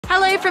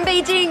Hello from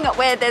Beijing,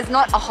 where there's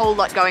not a whole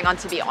lot going on,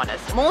 to be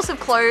honest. Malls have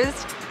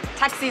closed,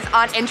 taxis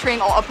aren't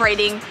entering or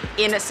operating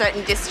in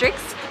certain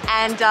districts,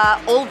 and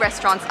all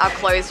restaurants are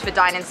closed for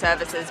dine-in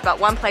services.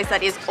 But one place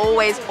that is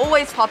always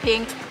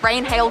popping,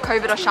 rain, hail,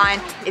 COVID or shine,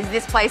 is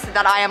this place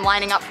that I am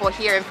lining up for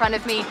here in front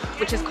of me,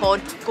 which is called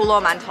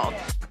mantou.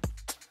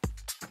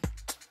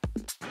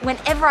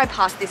 Whenever I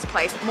pass this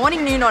place,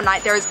 morning, noon or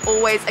night, there is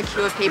always a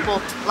queue of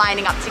people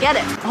lining up to get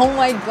it. Oh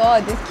my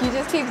god, this queue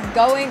just keeps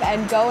going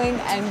and going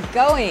and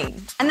going.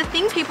 And the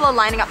thing people are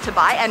lining up to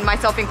buy, and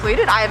myself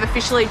included, I have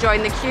officially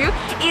joined the queue,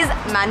 is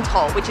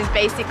mantou, which is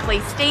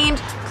basically steamed,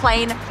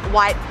 plain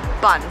white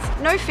buns.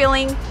 No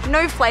filling,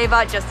 no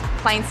flavor, just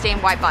plain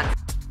steamed white buns.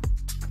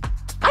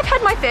 I've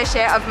had my fair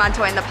share of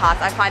mantou in the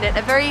past. I find it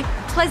a very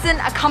pleasant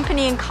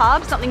accompanying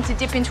carb, something to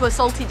dip into a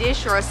salty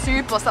dish or a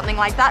soup or something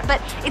like that,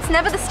 but it's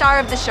never the star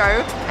of the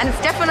show, and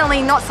it's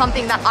definitely not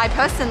something that I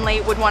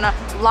personally would want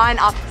to line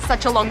up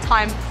such a long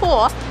time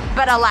for.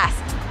 But alas,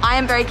 I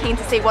am very keen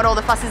to see what all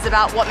the fuss is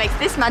about, what makes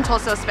this mantou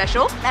so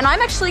special, and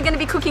I'm actually going to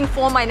be cooking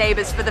for my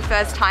neighbours for the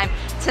first time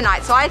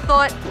tonight, so I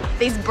thought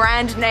these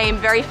brand name,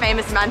 very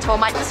famous mantou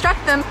might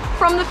distract them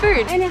from the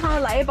food. 哎，你好，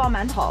来一包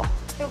馒头。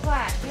6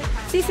块，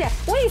谢谢。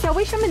问一下，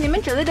为什么你们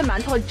这里的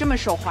馒头这么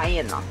受欢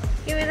迎呢？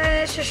因为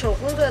它是手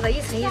工做的，一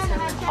层一层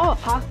的。哦，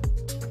好。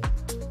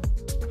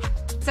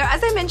 So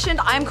as I mentioned,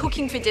 I'm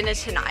cooking for dinner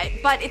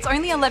tonight, but it's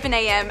only 11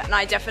 AM and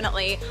I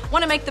definitely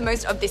want to make the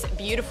most of this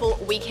beautiful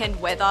weekend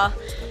weather.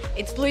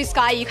 It's blue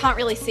sky, you can't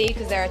really see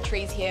because there are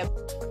trees here.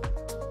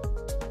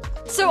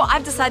 So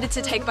I've decided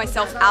to take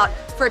myself out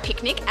for a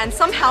picnic and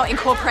somehow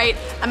incorporate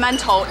a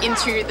mantou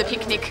into the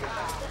picnic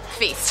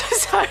feast.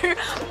 So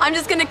I'm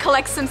just gonna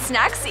collect some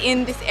snacks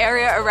in this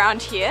area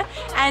around here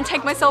and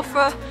take myself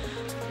for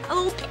a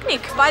little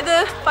picnic by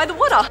the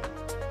water.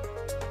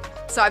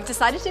 So I've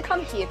decided to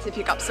come here to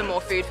pick up some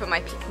more food for my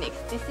picnic.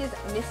 This is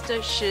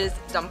Mr. Shi's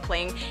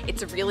Dumpling.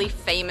 It's a really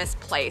famous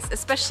place,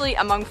 especially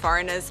among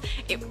foreigners.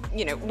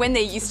 You know, when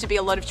there used to be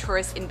a lot of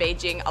tourists in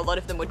Beijing, a lot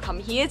of them would come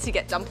here to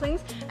get dumplings,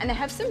 and they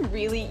have some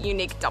really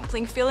unique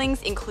dumpling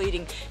fillings,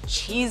 including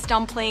cheese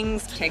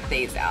dumplings. Check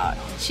these out.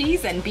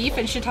 Cheese and beef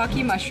and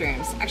shiitake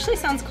mushrooms. Actually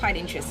sounds quite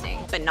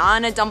interesting.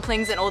 Banana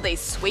dumplings and all these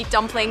sweet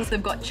dumplings.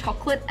 They've got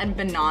chocolate and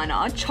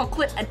banana,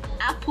 chocolate and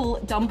apple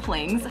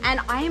dumplings, and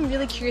I am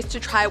really curious to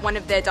try one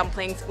of their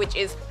dumplings, which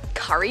is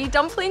curry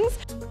dumplings.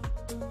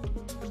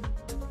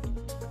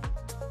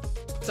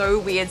 So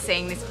weird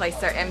seeing this place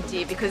so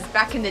empty, because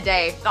back in the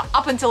day,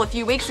 up until a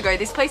few weeks ago,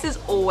 this place is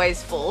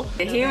always full.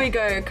 And here we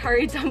go,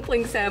 curry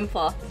dumpling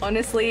sampler.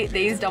 Honestly,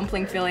 these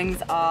dumpling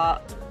fillings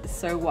are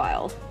so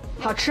wild.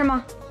 好吃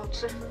吗？好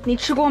吃。你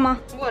吃过吗？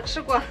我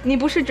吃过。你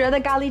不是觉得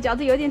咖喱饺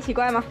子有点奇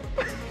怪吗？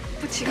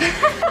不奇怪。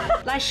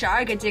来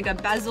12个这个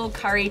basil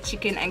curry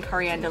chicken and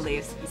coriander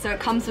leaves. So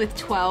it comes with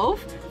 12.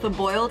 For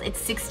boiled, it's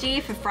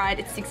 60. For fried,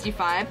 it's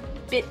 65.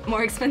 Bit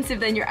more expensive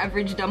than your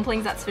average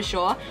dumplings, that's for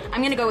sure.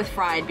 I'm gonna go with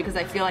fried because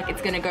I feel like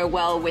it's gonna go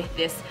well with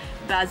this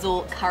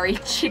basil curry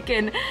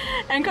chicken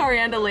and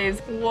coriander leaves.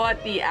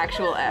 What the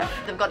actual F?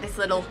 They've got this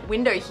little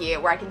window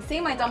here where I can see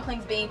my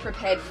dumplings being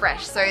prepared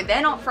fresh. So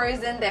they're not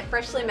frozen, they're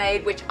freshly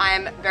made, which I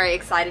am very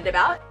excited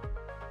about.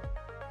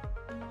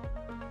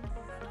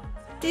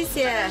 谢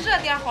谢。热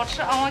点好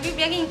吃啊，我就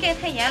别给你盖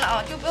太严了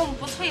啊，就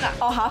不脆了。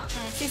哦好，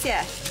谢谢。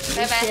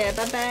拜拜。谢谢，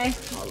拜拜。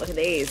 Oh, look at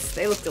these.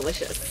 They look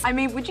delicious. I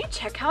mean, would you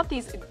check out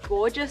these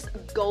gorgeous,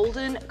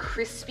 golden,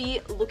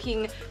 crispy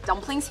looking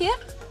dumplings here?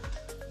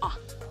 Oh,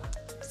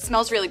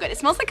 smells really good. It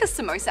smells like a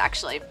samosa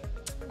actually.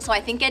 So I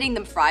think getting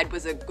them fried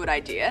was a good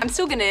idea. I'm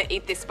still gonna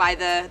eat this by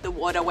the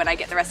water when I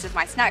get the rest of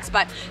my snacks,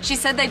 but she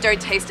said they don't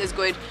taste as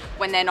good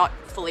when they're not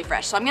fully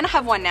fresh. So I'm gonna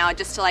have one now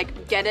just to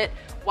like get it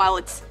while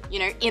it's, you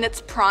know, in its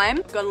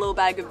prime. Got a little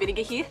bag of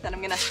vinegar here that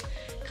I'm gonna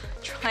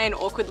try and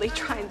awkwardly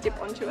try and dip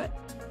onto it.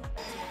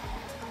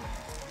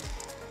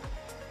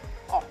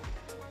 Oh.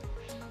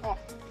 Oh.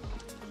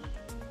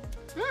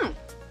 Mmm.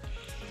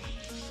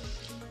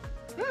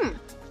 Mmm.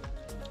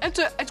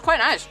 It's quite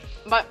nice,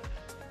 but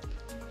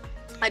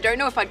I don't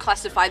know if I'd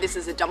classify this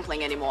as a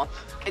dumpling anymore.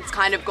 It's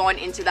kind of gone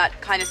into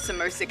that kind of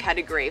samosa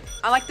category.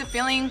 I like the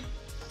feeling.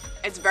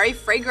 It's very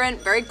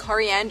fragrant, very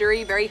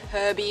coriandery, very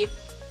herby.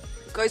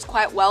 Goes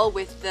quite well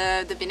with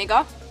the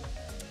vinegar.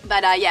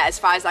 But yeah, as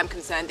far as I'm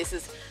concerned, this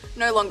is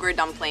no longer a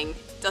dumpling.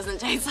 Doesn't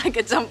taste like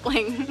a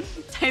dumpling.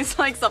 Tastes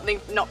like something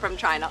not from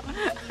China.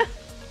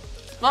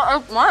 But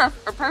it's nice,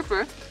 it's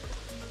tasty.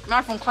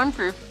 Nice and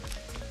crunchy.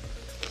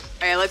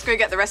 Okay, let's go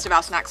get the rest of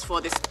our snacks for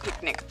this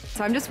picnic.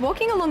 So I'm just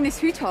walking along this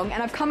hutong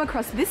and I've come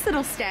across this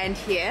little stand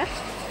here.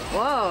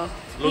 Whoa.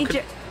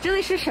 这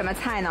里是什么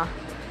菜呢？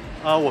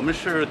我们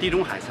是地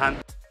中海餐。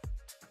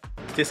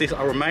This is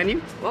our menu.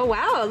 Oh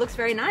wow, it looks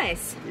very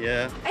nice.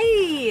 Yeah.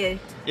 Hey.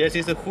 Yes,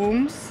 it's a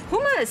hummus.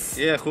 Hummus.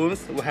 Yeah, hummus.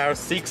 We have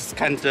 6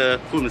 kinds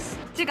of hummus.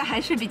 这个还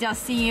是比较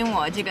吸引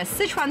我，这个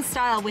Sichuan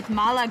style with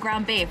mala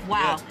ground beef.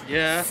 Wow.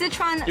 Yeah.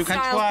 Sichuan you can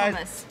style try.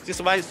 hummus. This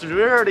one is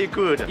really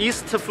good.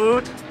 East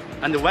food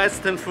and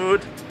Western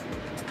food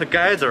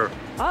together.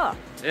 Oh.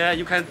 Yeah,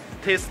 you can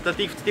taste the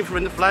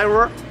different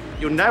flavor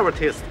you never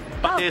taste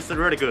but it's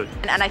really good.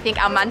 And I think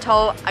our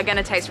mantou are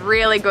gonna taste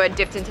really good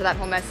dipped into that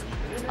hummus.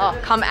 Oh,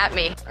 come at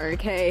me.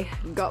 Okay,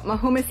 got my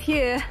hummus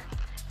here,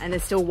 and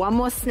there's still one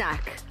more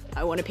snack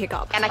I want to pick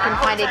up. And I can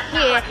find it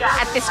here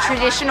at this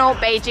traditional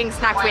Beijing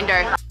snack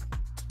window.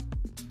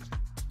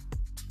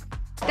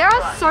 There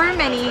are so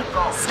many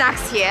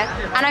snacks here,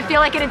 and I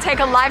feel like it'd take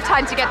a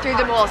lifetime to get through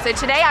them all. So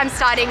today I'm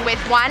starting with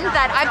one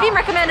that I've been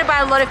recommended by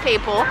a lot of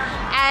people,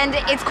 and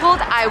it's called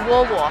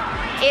xxxx.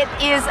 It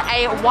is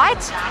a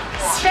white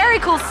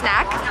spherical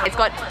snack. It's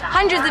got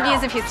hundreds of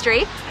years of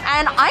history,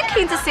 and I'm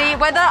keen to see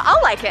whether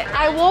I'll like it.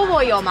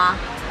 xxxx 有吗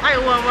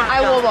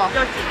？xxxx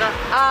有几个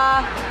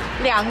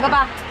？2个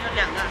吧。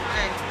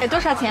多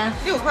少钱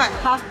？6块。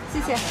好，谢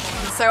谢。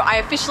So I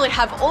officially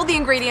have all the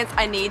ingredients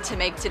I need to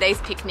make today's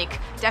picnic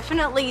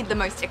definitely the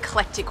most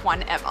eclectic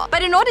one ever.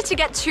 But in order to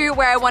get to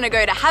where I want to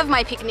go to have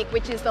my picnic,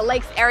 which is the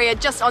lakes area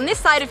just on this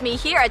side of me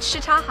here at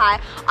xixxx,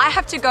 I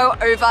have to go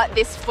over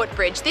this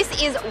footbridge. This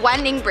is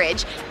Wanning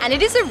Bridge, and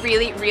it is a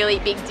really, really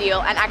big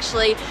deal. And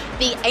actually,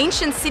 the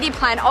ancient city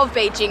plan of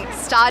Beijing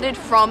started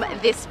from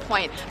this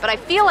point. But I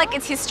feel like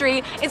its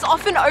history is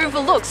often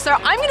overlooked. So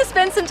I'm going to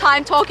spend some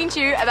time talking to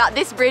you about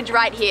this bridge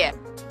right here.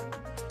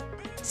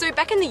 So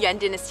back in the Yuan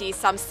dynasty,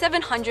 some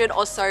 700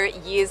 or so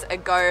years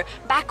ago,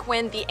 back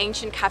when the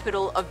ancient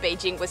capital of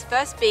Beijing was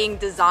first being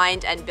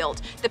designed and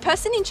built, the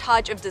person in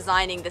charge of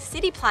designing the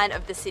city plan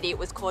of the city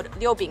was called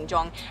Liu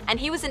Binzhong, and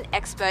he was an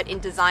expert in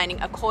designing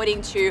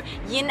according to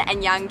yin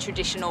and yang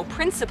traditional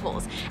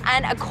principles.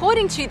 And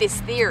according to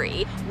this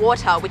theory,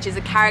 water, which is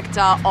a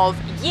character of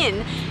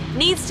yin,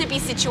 needs to be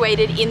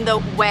situated in the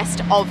west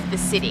of the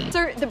city.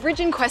 So the bridge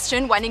in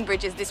question, Wanning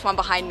Bridge, is this one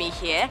behind me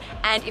here.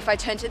 And if I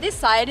turn to this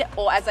side,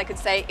 or as I could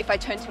say, if I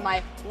turn to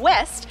my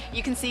west,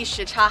 you can see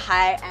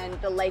xixxx and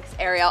the lakes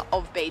area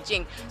of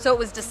Beijing. So it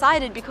was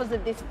decided, because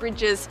of this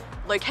bridge's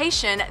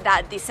location,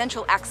 that the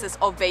central axis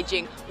of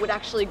Beijing would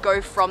actually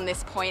go from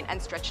this point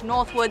and stretch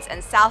northwards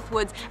and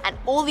southwards, and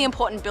all the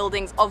important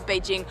buildings of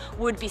Beijing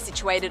would be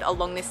situated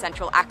along this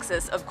central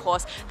axis. Of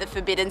course, the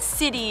Forbidden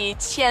City,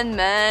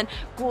 Tianmen,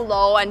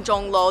 Gulou and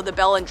Zhonglou, the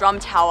Bell and Drum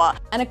Tower.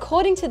 And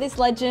according to this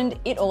legend,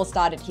 it all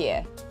started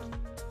here.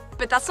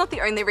 But that's not the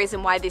only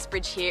reason why this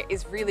bridge here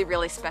is really,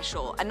 really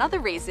special. Another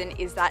reason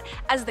is that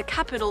as the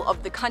capital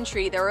of the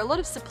country, there are a lot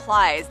of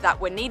supplies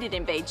that were needed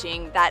in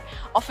Beijing that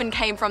often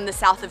came from the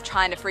south of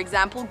China. For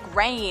example,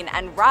 grain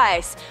and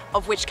rice,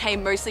 of which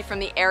came mostly from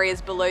the areas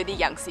below the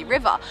Yangtze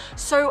River.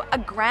 So a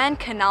grand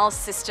canal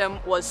system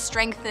was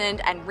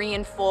strengthened and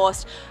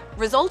reinforced,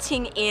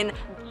 resulting in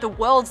the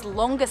world's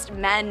longest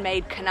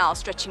man-made canal,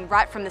 stretching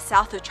right from the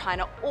south of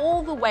China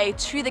all the way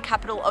to the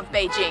capital of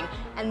Beijing.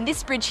 And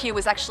this bridge here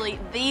was actually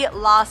the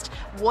last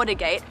water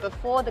gate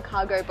before the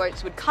cargo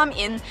boats would come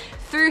in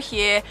through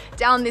here,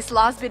 down this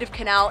last bit of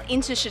canal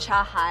into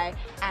xixxx,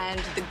 and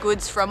the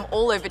goods from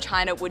all over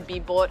China would be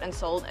bought and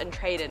sold and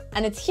traded.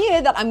 And it's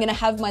here that I'm gonna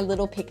have my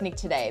little picnic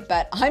today,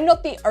 but I'm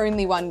not the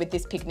only one with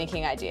this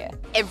picnicking idea.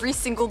 Every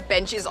single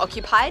bench is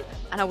occupied,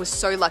 and I was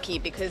so lucky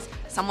because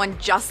someone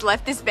just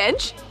left this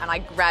bench and I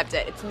grabbed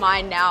it. It's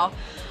mine now.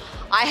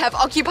 I have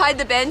occupied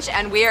the bench,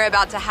 and we are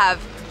about to have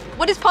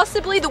what is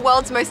possibly the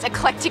world's most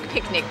eclectic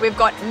picnic. We've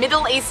got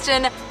Middle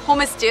Eastern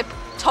hummus dip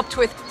topped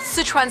with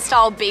Sichuan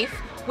style beef.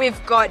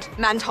 We've got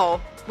mantou.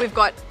 We've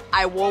got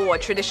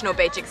xixxx, traditional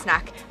Beijing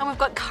snack. And we've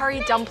got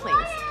curry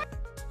dumplings.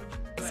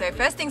 So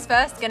first things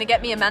first, gonna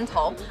get me a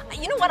mantou.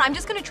 You know what, I'm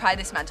just gonna try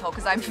this mantou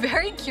because I'm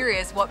very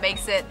curious what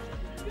makes it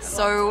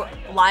so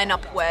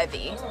lineup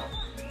worthy.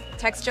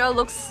 Texture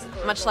looks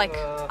much like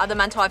other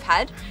mantou I've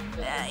had.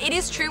 It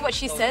is true what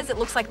she says, it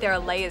looks like there are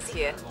layers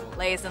here.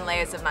 Layers and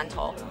layers of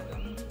mantou.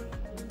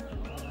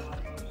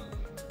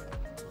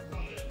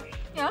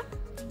 Yeah,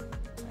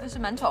 it's a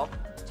mantou,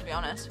 to be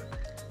honest.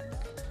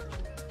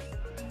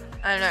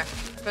 I don't know,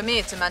 for me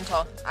it's a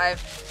mantou. I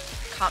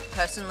can't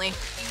personally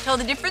tell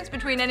the difference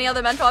between any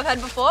other mantou I've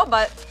had before,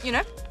 but you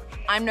know,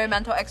 I'm no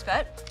mantou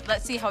expert.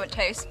 Let's see how it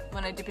tastes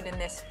when I dip it in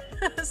this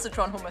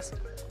Sichuan hummus.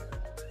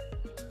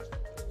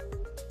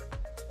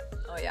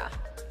 Oh yeah,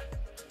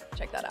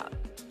 check that out.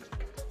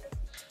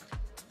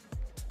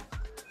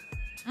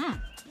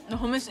 The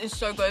hummus is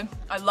so good.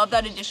 I love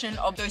that addition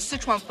of those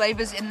Sichuan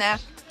flavors in there.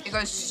 It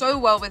goes so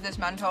well with this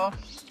mantou.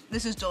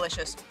 This is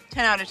delicious.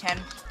 10 out of 10.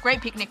 Great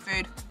picnic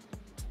food.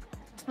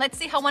 Let's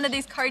see how one of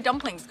these curry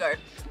dumplings go.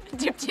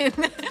 Dipped in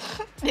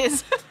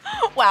this.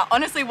 Wow,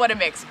 honestly, what a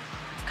mix.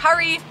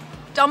 Curry,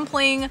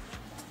 dumpling,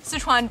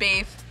 Sichuan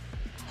beef,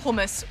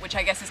 hummus, which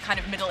I guess is kind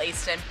of Middle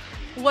Eastern.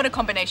 What a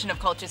combination of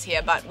cultures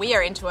here, but we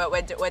are into it.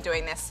 We're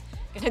doing this.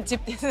 Gonna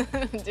dip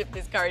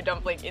this curry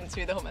dumpling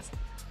into the hummus.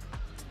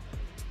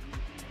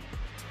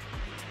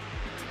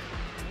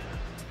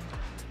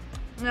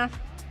 Yeah,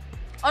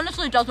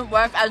 honestly doesn't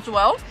work as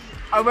well.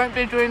 I won't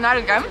be doing that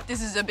again.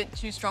 This is a bit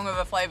too strong of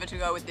a flavor to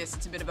go with this.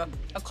 It's a bit of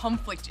a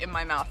conflict in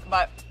my mouth,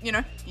 but you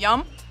know,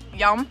 yum,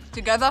 yum,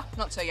 together,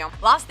 not so yum.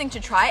 Last thing to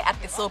try at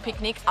this little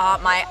picnic are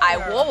my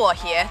xixxx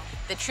here,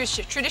 the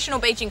traditional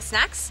Beijing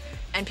snacks,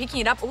 and picking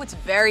it up, oh, it's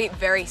very,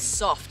 very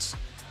soft.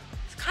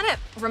 It kind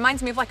of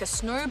reminds me of like a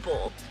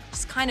snowball,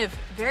 Just kind of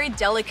very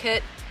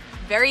delicate,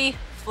 very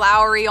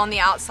floury on the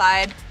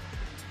outside.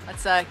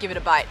 Let's give it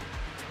a bite.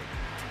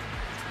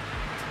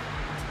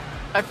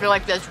 I feel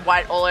like there's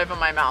white all over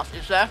my mouth,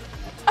 is there?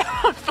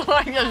 I feel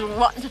like there's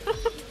what?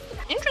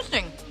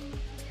 Interesting.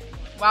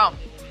 Wow,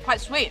 quite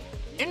sweet.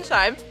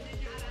 Inside,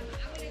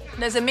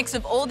 there's a mix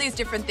of all these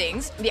different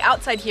things. The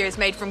outside here is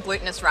made from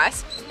glutinous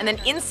rice, and then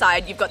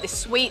inside you've got this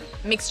sweet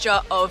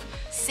mixture of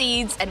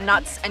seeds and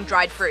nuts and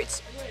dried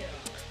fruits.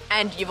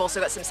 And you've also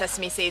got some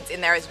sesame seeds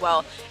in there as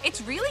well.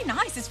 It's really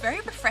nice. It's very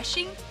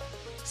refreshing,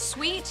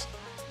 sweet.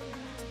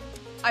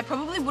 I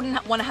probably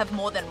wouldn't want to have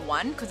more than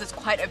one because it's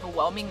quite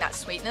overwhelming, that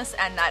sweetness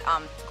and that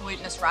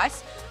glutinous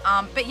rice.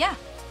 But yeah,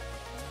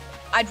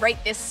 I'd rate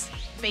this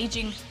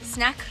Beijing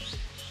snack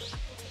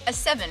a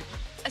 7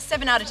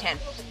 out of 10.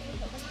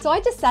 So I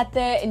just sat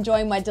there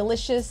enjoying my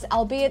delicious,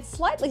 albeit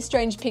slightly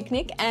strange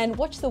picnic and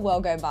watched the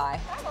world go by.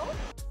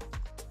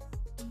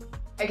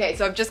 Okay,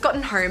 so I've just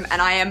gotten home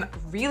and I am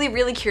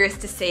really curious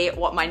to see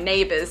what my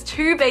neighbours,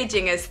 2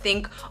 Beijingers,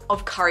 think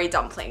of curry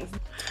dumplings.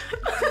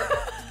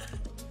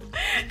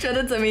 觉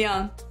得怎么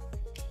样？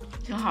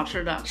挺好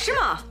吃的，是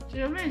吗？这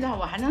个味道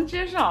我还能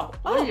接受，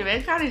我以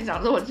为咖喱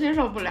饺子我接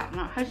受不了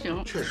呢，还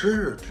行。确实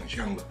是挺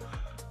香的，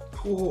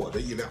出乎我的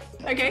意料。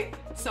 Okay,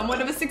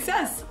 somewhat of a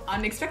success,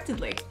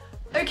 unexpectedly.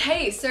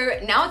 Okay, so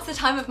now it's the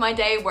time of my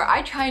day where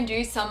I try and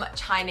do some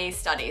Chinese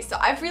studies. So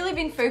I've really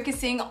been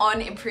focusing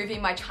on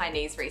improving my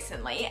Chinese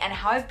recently, and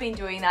how I've been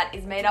doing that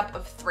is made up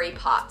of 3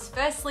 parts.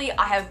 Firstly,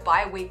 I have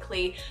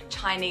bi-weekly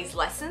Chinese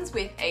lessons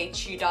with a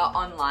tutor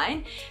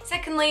online.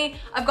 Secondly,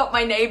 I've got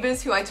my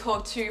neighbours who I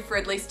talk to for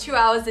at least 2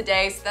 hours a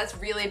day, so that's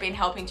really been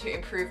helping to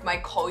improve my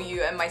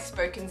Koyu and my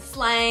spoken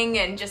slang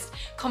and just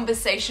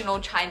conversational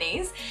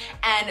Chinese.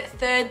 And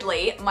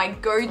thirdly, my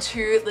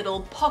go-to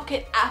little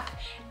pocket app,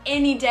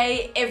 any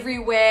day,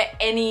 everywhere,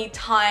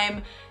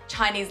 anytime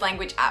Chinese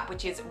language app,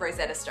 which is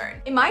Rosetta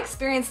Stone. In my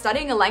experience,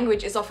 studying a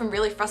language is often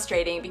really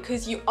frustrating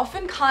because you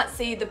often can't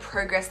see the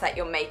progress that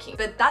you're making.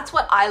 But that's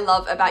what I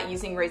love about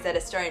using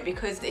Rosetta Stone,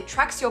 because it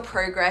tracks your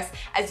progress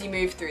as you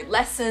move through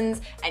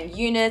lessons and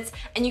units,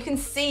 and you can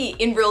see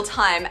in real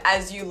time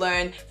as you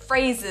learn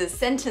phrases,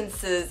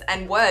 sentences,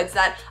 and words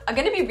that are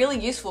going to be really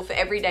useful for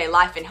everyday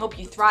life and help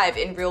you thrive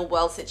in real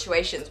world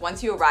situations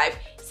once you arrive,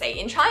 say,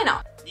 in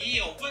China. 你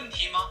有问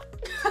题吗?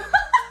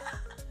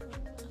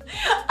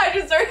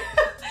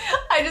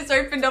 I just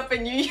opened up a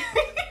new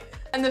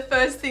and the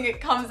first thing it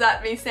comes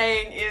at me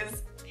saying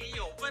is 你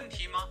有问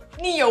题吗?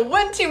 你有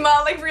问题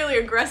吗? Like really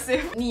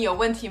aggressive. 你有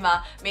问题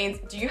吗 means,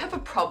 do you have a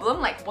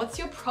problem? Like, what's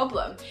your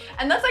problem?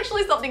 And that's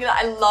actually something that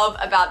I love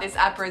about this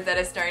app,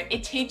 Rosetta Stone.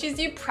 It teaches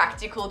you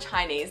practical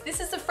Chinese. This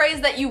is a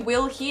phrase that you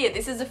will hear.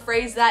 This is a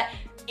phrase that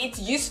it's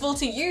useful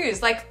to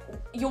use. Like,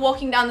 you're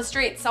walking down the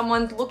street,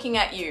 someone's looking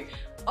at you.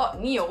 Oh,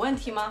 你有问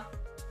题吗?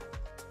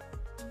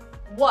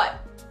 What?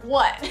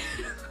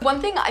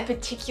 One thing I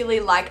particularly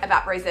like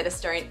about Rosetta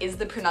Stone is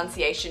the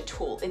pronunciation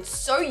tool. It's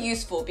so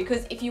useful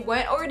because if you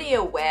weren't already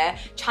aware,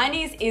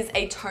 Chinese is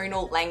a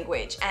tonal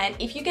language, and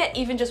if you get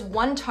even just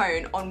one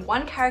tone on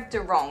one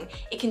character wrong,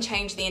 it can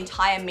change the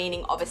entire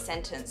meaning of a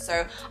sentence.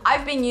 So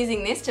I've been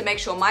using this to make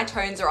sure my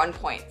tones are on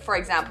point. For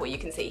example, you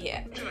can see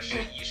here. 这是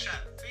一扇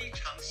非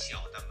常小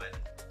的门.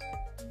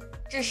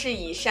 这是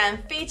一扇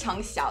非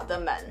常小的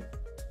门.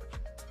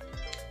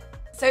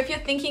 So if you're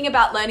thinking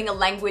about learning a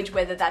language,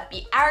 whether that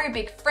be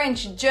Arabic,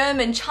 French,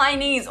 German,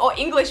 Chinese, or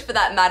English for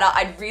that matter,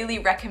 I'd really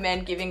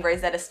recommend giving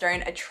Rosetta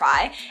Stone a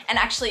try. And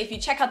actually, if you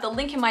check out the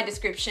link in my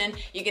description,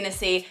 you're gonna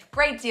see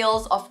great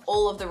deals off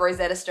all of the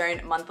Rosetta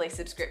Stone monthly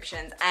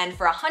subscriptions. And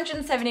for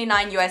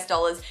 $179 US,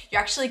 you're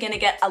actually gonna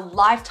get a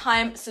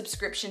lifetime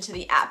subscription to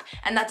the app.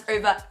 And that's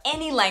over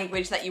any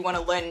language that you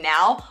wanna learn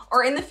now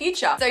or in the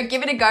future. So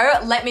give it a go,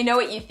 let me know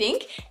what you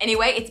think.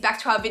 Anyway, it's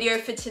back to our video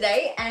for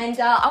today, and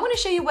I wanna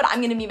show you what I'm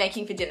gonna be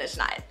making for dinner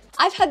tonight.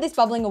 I've had this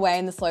bubbling away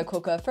in the slow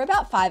cooker for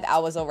about 5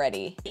 hours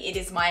already. It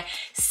is my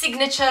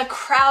signature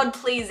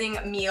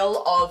crowd-pleasing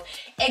meal of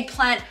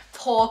eggplant,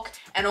 pork,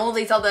 and all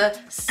these other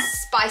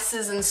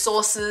spices and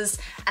sauces,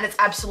 and it's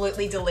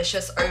absolutely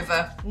delicious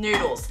over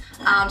noodles.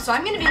 So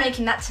I'm gonna be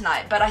making that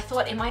tonight, but I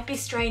thought it might be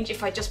strange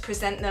if I just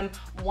present them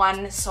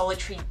one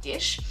solitary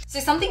dish. So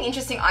something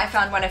interesting I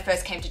found when I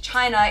first came to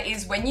China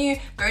is when you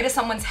go to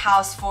someone's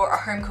house for a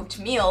home-cooked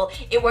meal,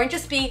 it won't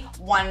just be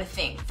one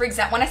thing. For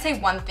example, when I say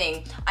one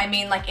thing, I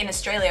mean like in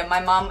Australia,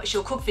 my mum,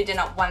 she'll cook for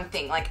dinner one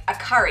thing, like a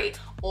curry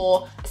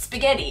or a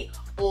spaghetti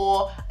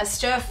or a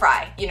stir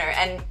fry, you know,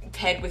 and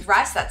paired with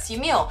rice, that's your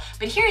meal.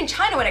 But here in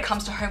China, when it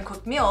comes to home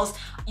cooked meals,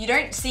 you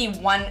don't see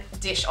one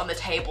dish on the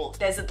table.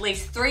 There's at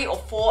least 3 or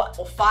 4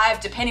 or 5,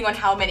 depending on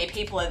how many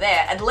people are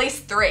there, at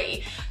least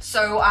 3.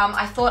 So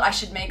I thought I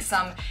should make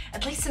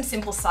at least some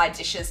simple side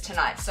dishes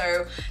tonight.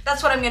 So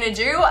that's what I'm gonna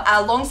do.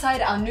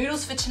 Alongside our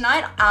noodles for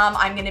tonight,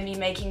 I'm gonna be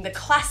making the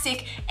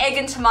classic egg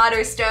and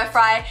tomato stir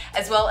fry,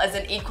 as well as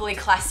an equally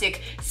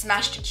classic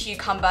smashed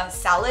cucumber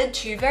salad.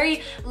 2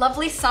 very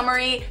lovely,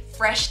 summery,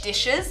 fresh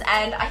dishes,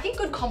 and I think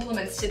good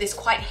compliments to this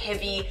quite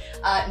heavy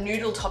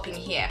noodle topping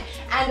here.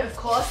 And of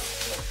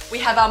course, we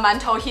have our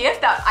mantou here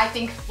that I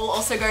think will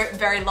also go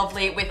very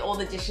lovely with all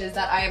the dishes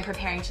that I am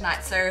preparing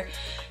tonight. So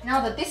now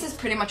that this is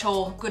pretty much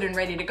all good and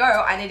ready to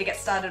go, I need to get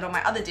started on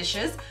my other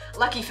dishes.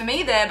 Lucky for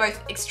me, they're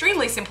both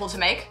extremely simple to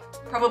make.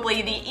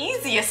 Probably the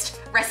easiest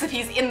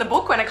recipes in the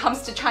book when it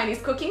comes to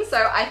Chinese cooking,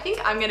 so I think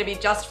I'm gonna be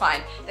just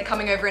fine. They're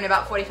coming over in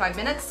about 45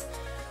 minutes.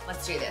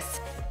 Let's do this.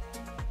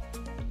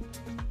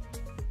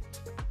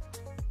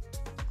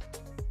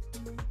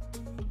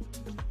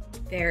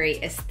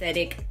 Very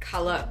aesthetic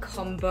color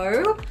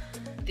combo.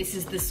 This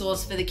is the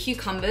sauce for the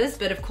cucumbers,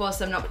 but of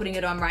course I'm not putting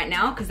it on right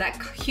now because that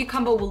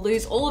cucumber will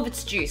lose all of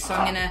its juice, so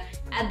I'm gonna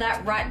add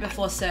that right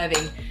before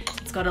serving.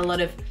 It's got a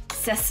lot of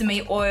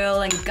sesame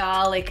oil and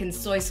garlic and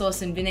soy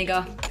sauce and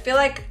vinegar. I feel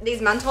like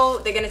these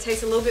mantou, they're gonna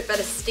taste a little bit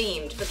better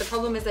steamed, but the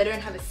problem is they don't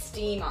have a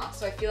steamer,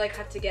 so I feel like I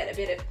have to get a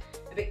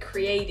bit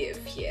creative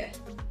here.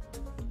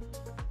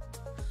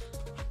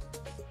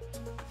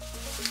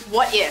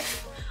 What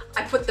if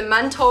I put the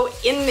mantou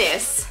in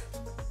this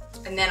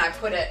and then I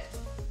put it...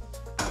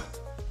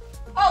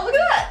 Oh, look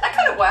at that, that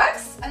kind of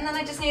works. And then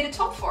I just need a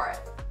top for it.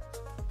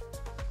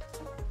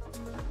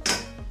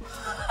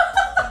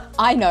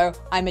 I know,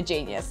 I'm a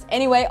genius.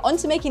 Anyway, on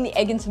to making the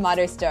egg and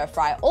tomato stir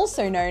fry,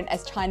 also known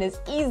as China's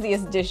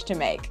easiest dish to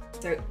make.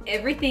 So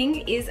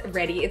everything is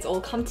ready, it's all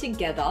come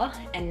together,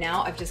 and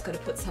now I've just got to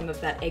put some of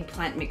that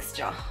eggplant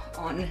mixture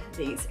on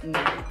these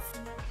nuggets.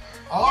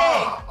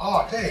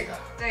 哦，这个。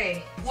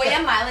对，我也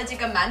买了这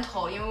个馒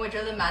头，因为我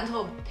觉得馒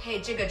头配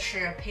这个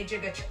吃，配这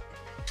个吃。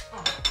哦，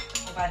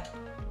好吧。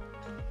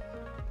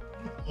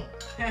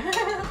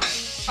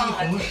西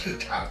红柿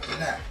炒鸡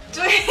蛋。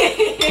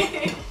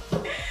对，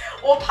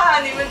我怕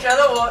你们觉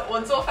得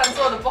我做饭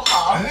做的不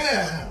好。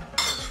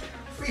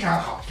非常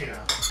好，非常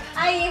好。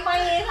阿姨，欢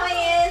迎欢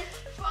迎，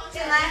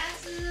进来。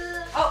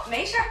哦，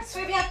没事，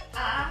随便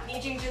啊。你已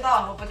经知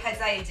道，我不太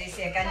在意这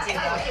些干净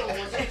的。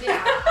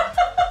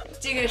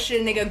这个是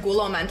那个古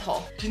老馒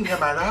头，今天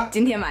买的？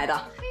今天买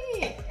的。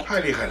太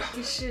厉害了。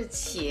这是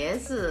茄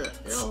子、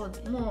肉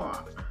末，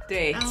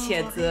对，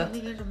茄子，那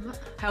个什么，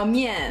还有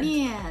面。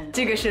面。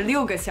这个是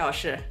6个小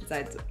时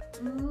在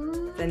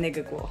那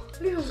个锅。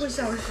6个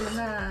小时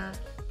呢，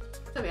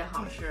特别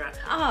好吃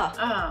啊。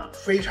嗯，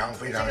非常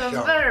非常香。这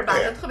个味儿吧，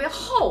对就特别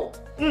厚。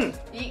嗯，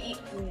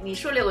你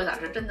说6个小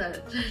时，真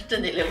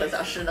得6个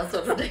小时能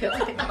做出这个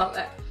味道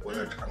来。我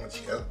再尝个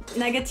茄子。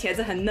那个茄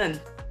子很嫩。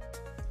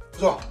不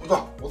错，不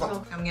错，不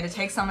错。I'm gonna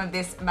take some of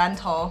this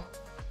mantou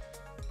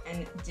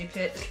and dip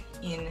it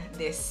in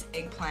this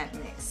eggplant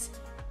mix.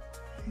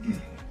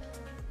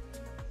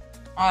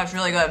 Oh, it's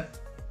really good.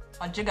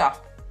 啊，这个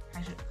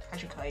还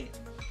是可以。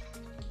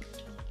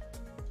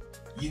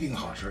一定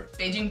好吃。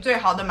北京最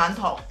好的馒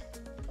头，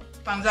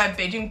放在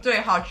北京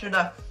最好吃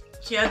的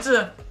茄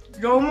子、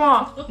肉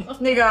末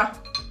那个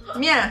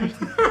面。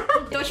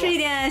多吃一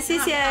点，谢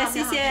谢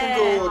谢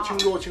谢。庆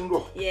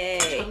祝。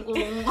Yay.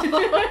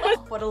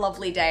 What a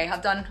lovely day.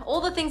 I've done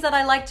all the things that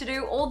I like to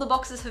do. All the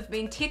boxes have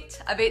been ticked.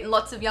 I've eaten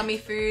lots of yummy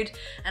food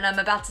and I'm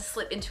about to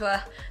slip into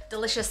a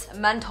delicious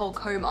mantou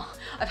coma.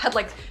 I've had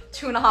like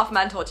 2.5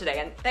 mantou today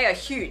and they are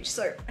huge,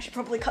 so I should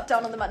probably cut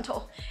down on the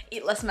mantou.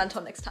 Eat less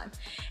mantou next time.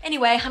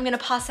 Anyway, I'm gonna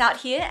pass out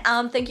here.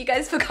 Thank you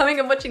guys for coming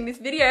and watching this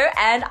video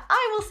and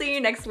I will see you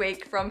next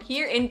week from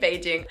here in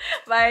Beijing.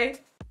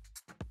 Bye.